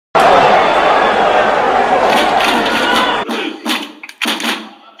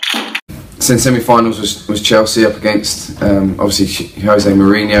So in semi-finals was Chelsea up against obviously Jose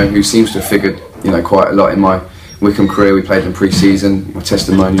Mourinho, who seems to have figured quite a lot in my Wycombe career. We played in pre-season, my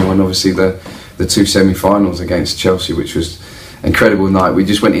testimonial, and obviously the two semi-finals against Chelsea, which was an incredible night. We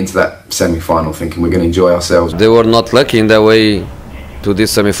just went into that semi-final thinking we're going to enjoy ourselves. They were not lucky in their way to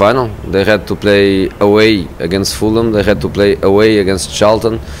this semi-final. They had to play away against Fulham. They had to play away against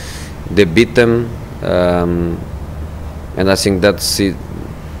Charlton. They beat them, and I think that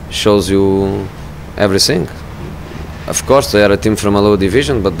shows you everything. Of course, they are a team from a low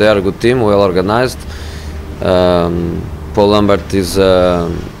division, but they are a good team, well organized. Paul Lambert is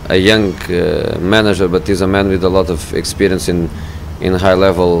a young manager, but he's a man with a lot of experience in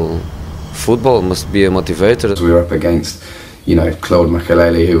high-level football. Must be a motivator. We were up against, Claude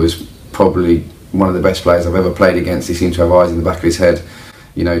Makelele, who was probably one of the best players I've ever played against. He seemed to have eyes in the back of his head.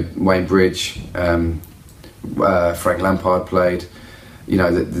 Wayne Bridge, Frank Lampard played.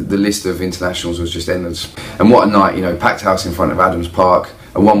 The list of internationals was just endless. And what a night, packed house in front of Adams Park,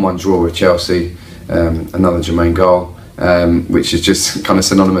 a 1-1 draw with Chelsea, another Jermaine goal, which is just kind of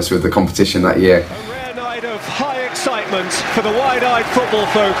synonymous with the competition that year. A rare night of high excitement for the wide-eyed football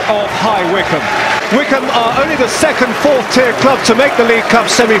folk of High Wycombe. Wycombe are only the second, fourth-tier club to make the League Cup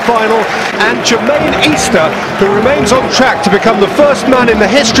semi-final, and Jermaine Easter, who remains on track to become the first man in the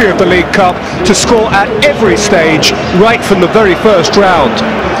history of the League Cup to score at every stage, right from the very first round.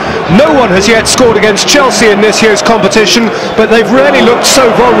 No one has yet scored against Chelsea in this year's competition, but they've rarely looked so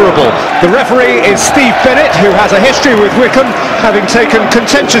vulnerable. The referee is Steve Bennett, who has a history with Wycombe, having taken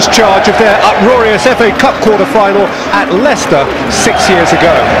contentious charge of their uproarious FA Cup quarter-final at Leicester 6 years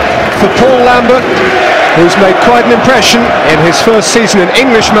ago. For Paul Lambert, who's made quite an impression in his first season in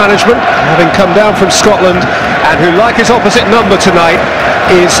English management, having come down from Scotland, and who, like his opposite number tonight,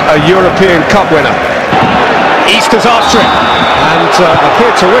 is a European Cup winner. Easter's after it, and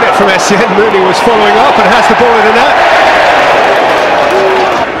appeared to win it from Essien. Mooney was following up and has the ball in the net.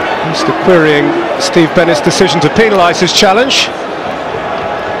 Easter querying Steve Bennett's decision to penalise his challenge.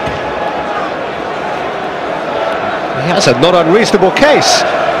 He has a not unreasonable case.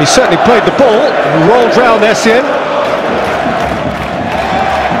 He certainly played the ball, rolled round Essien.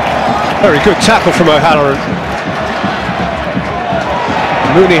 Very good tackle from O'Halloran.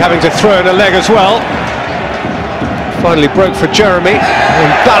 Mooney having to throw in a leg as well. Finally broke for Jeremy, and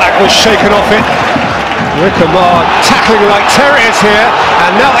Ballack was shaken off it. Wycombe are tackling like terriers here,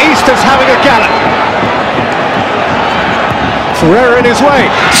 and now Easter's having a gallop. Ferreira in his way.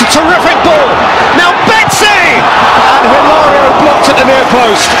 It's a terrific ball. Now Betsy! And Hilario blocked at the near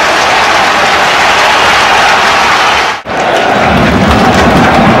post.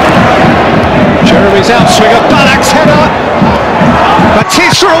 Jeremy's outswinger, Ballack's header.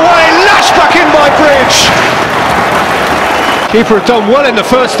 Batista away, lashed back in by Bridge. Keeper had done well in the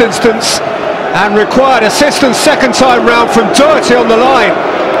first instance and required assistance second time round from Doherty on the line.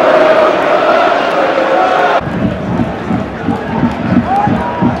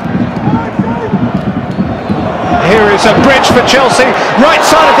 Here is a Bridge for Chelsea, right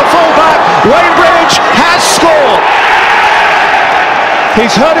side of the fullback. Wayne Bridge has scored.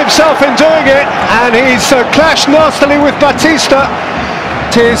 He's hurt himself in doing it, and he's clashed nastily with Batista.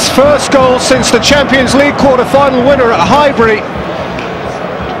 It's his first goal since the Champions League quarter-final winner at Highbury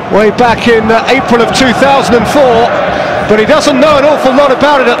way back in April of 2004, but he doesn't know an awful lot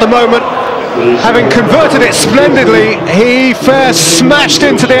about it at the moment. Having converted it splendidly, he fair smashed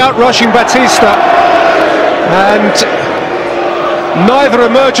into the outrushing Batista, and neither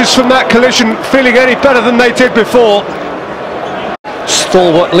emerges from that collision feeling any better than they did before.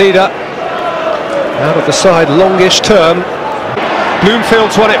 Stalwart leader out of the side, longish term.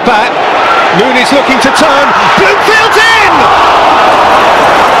 Bloomfield's won it back. Mooney's looking to turn. Bloomfield's in!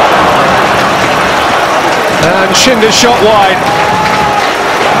 And Schinder's shot wide.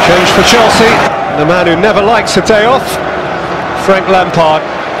 Change for Chelsea. The man who never likes a day off, Frank Lampard,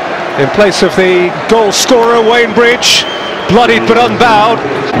 in place of the goal scorer Wayne Bridge, bloodied but unbowed.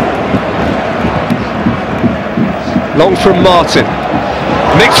 Long from Martin.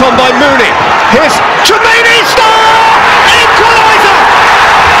 Nicked on by Mooney. Here's Jermaine Easter! Equaliser!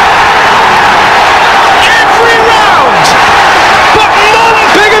 Every round, but none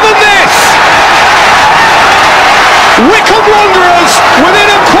bigger than this! Wycombe Wanderers within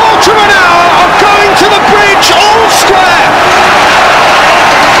a quarter of an hour of going to the bridge all square.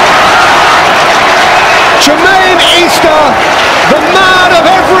 Jermaine Easter, the man of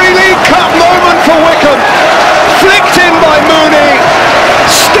every League Cup moment for Wycombe, flicked in by Mooney,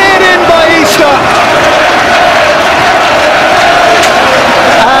 steered in by Easter.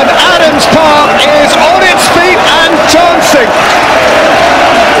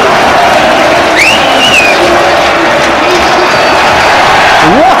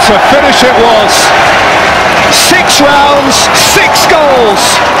 a finish it was. 6 rounds, 6 goals.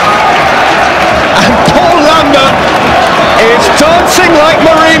 And Paul Lambert is dancing like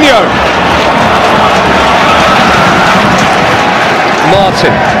Mourinho.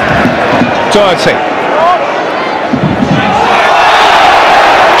 Martin, Doherty.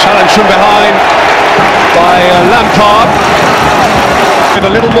 Challenge from behind by Lampard. With a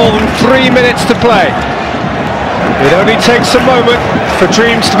little more than 3 minutes to play. It only takes a moment for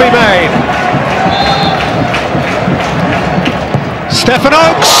dreams to be made. Stephen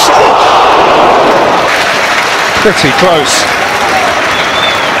Oakes! Pretty close.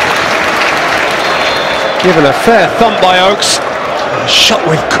 Given a fair thump by Oakes. Shot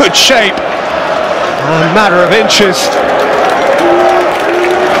with good shape. A matter of inches.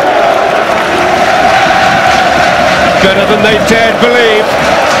 Better than they dared believe.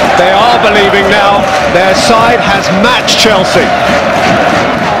 They are believing now. Their side has matched Chelsea.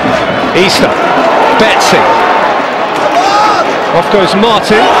 Easter, Betsy. Off goes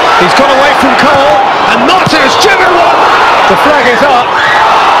Martin. He's got away from Cole, and Martin has driven one. The flag is up.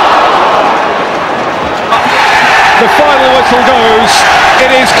 The final whistle goes.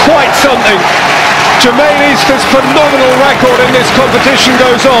 It is quite something. Jermaine Easter's phenomenal record in this competition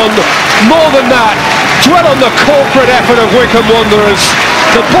goes on. More than that, dwell on the corporate effort of Wycombe Wanderers.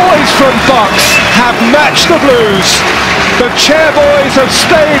 The boys from Bucks have matched the Blues. The Chairboys have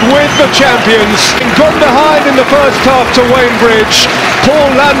stayed with the champions. Gone behind in the first half to Wayne Bridge. Paul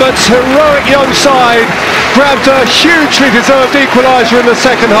Lambert's heroic young side grabbed a hugely deserved equaliser in the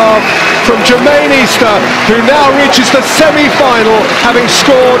second half from Jermaine Easter, who now reaches the semi-final, having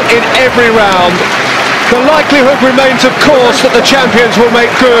scored in every round. The likelihood remains, of course, that the champions will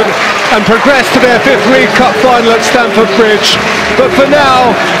make good and progress to their 5th League Cup final at Stamford Bridge. But for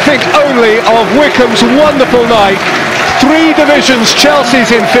now, think only of Wycombe's wonderful night. 3 divisions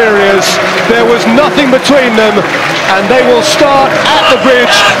Chelsea's inferiors. There was nothing between them, and they will start at the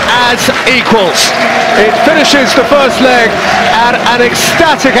bridge as equals. It finishes the first leg at an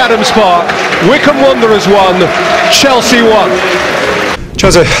ecstatic Adams Park. Wycombe Wanderers 1, Chelsea 1.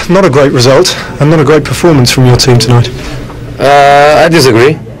 Jose, not a great result and not a great performance from your team tonight. I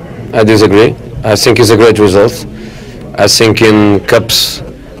disagree. I think it's a great result. I think in cups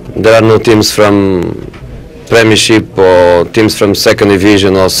there are no teams from Premiership or teams from 2nd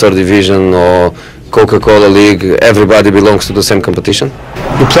Division or 3rd Division or Coca-Cola League. Everybody belongs to the same competition.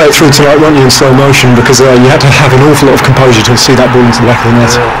 You play it through tonight, weren't you, in slow motion, because you had to have an awful lot of composure to see that ball into the back of the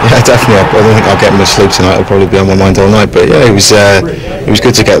net. Yeah, definitely. I don't think I'll get much sleep tonight. It'll probably be on my mind all night. But yeah, it was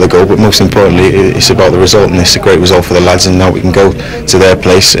good to get the goal. But most importantly, it's about the result, and it's a great result for the lads. And now we can go to their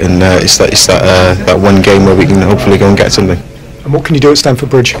place, and it's that one game where we can hopefully go and get something. And what can you do at Stamford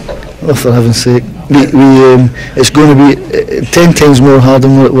Bridge? Oh, for heaven's sake, it's going to be 10 times more hard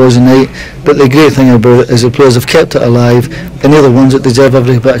than what it was tonight. But the great thing about it is the players have kept it alive, and they're the ones that deserve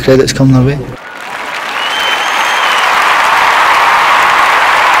every bit of credit that's come their way.